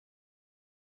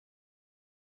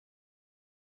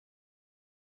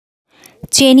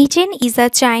Cheney Chen is a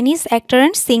Chinese actor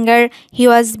and singer. He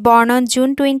was born on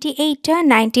June 28,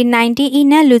 1990 in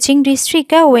Lucheng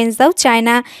district, Wenzhou,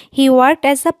 China. He worked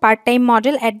as a part-time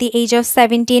model at the age of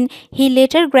 17. He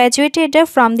later graduated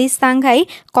from the Shanghai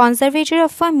Conservatory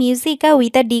of Music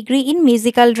with a degree in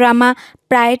musical drama.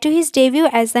 Prior to his debut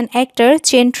as an actor,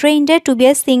 Chen trained to be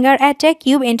a singer at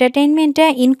Cube Entertainment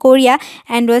in Korea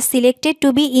and was selected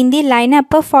to be in the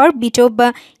lineup for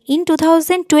BTOB. In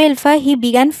 2012, he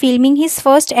began filming his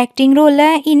first acting role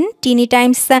in teeny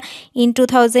times. In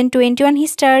 2021, he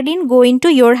starred in Go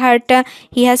Into Your Heart.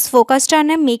 He has focused on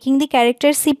making the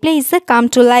characters he plays come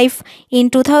to life. In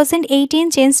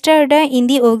 2018, Chen starred in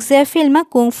the Wenzhou film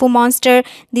Kung Fu Monster.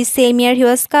 The same year, he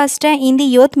was cast in the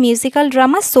youth musical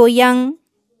drama So Young.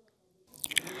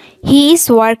 He is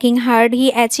working hard.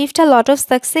 He achieved a lot of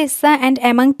success and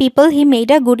among people he made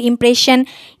a good impression.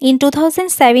 In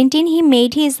 2017 he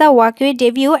made his walkway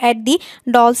debut at the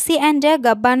Dolce and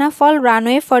Gabbana Fall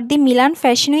runway for the Milan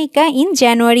Fashion Week in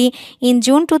January. In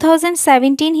June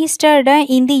 2017 he starred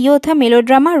in the youth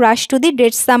melodrama Rush to the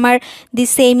Dead Summer. The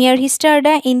same year he starred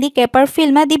in the caper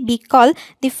film The Big Call,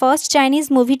 the first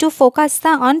Chinese movie to focus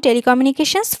on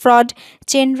telecommunications fraud.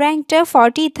 Chen ranked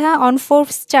 40th on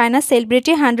Forbes China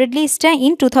Celebrity 100 list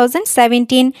in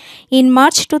 2017. In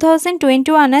March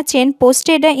 2021, Chen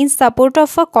posted in support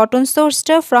of a cotton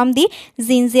sourced from the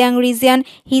Xinjiang region.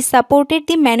 He supported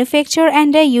the manufacture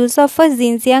and use of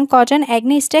Xinjiang cotton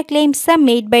against claims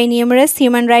made by numerous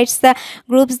human rights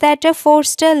groups that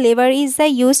forced labor is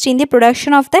used in the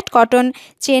production of that cotton.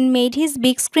 Chen made his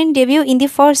big screen debut in the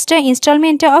first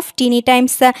installment of Teeny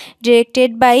Times,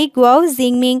 directed by Guo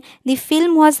Jingming. The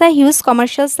film was a huge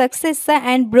commercial success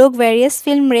and broke various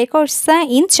film records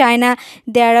in China.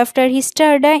 Thereafter, he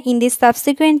starred in the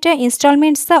subsequent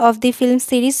installments of the film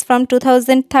series from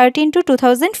 2013 to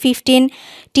 2015.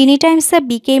 Teeny Times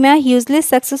became a hugely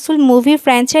successful movie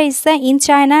franchise in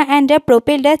China and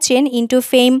propelled Chen into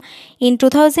fame. In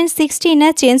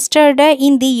 2016, Chen starred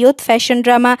in the youth fashion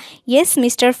drama Yes,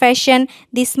 Mr. Fashion.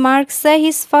 This marks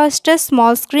his first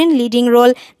small screen leading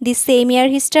role. The same year,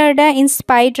 he starred in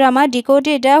spy drama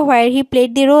Decoded, where he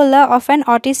played the role of an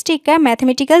autistic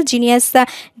mathematical genius.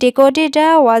 Decoded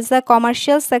was a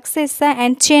commercial success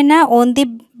and Chen won the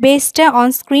Best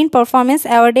On-Screen Performance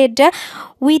awarded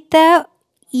with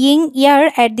Ying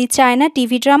Year at the China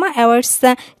TV Drama Awards.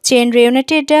 Chen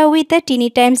reunited with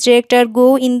Teeny Times director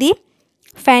Go in the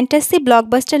fantasy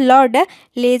blockbuster Lord,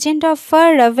 Legend of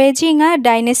Ravaging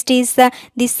Dynasties.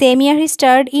 The same year he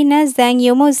starred in Zhang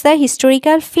Yimou's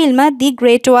historical film The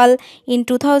Great Wall. In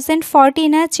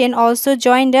 2014, Chen also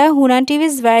joined Hunan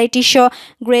TV's variety show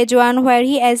Grade 1, where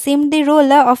he assumed the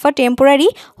role of a temporary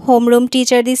homeroom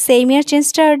teacher. The same year, Chen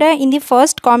starred in the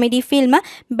first comedy film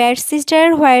Bad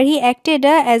Sister, where he acted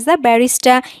as a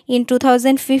barrister. In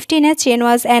 2015, Chen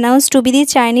was announced to be the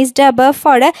Chinese dub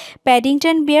for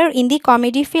Paddington Bear in the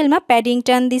comedy film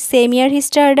Paddington. The same year he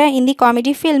starred in the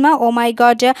comedy film Oh My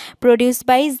God, produced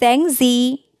by Zhang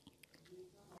Zi.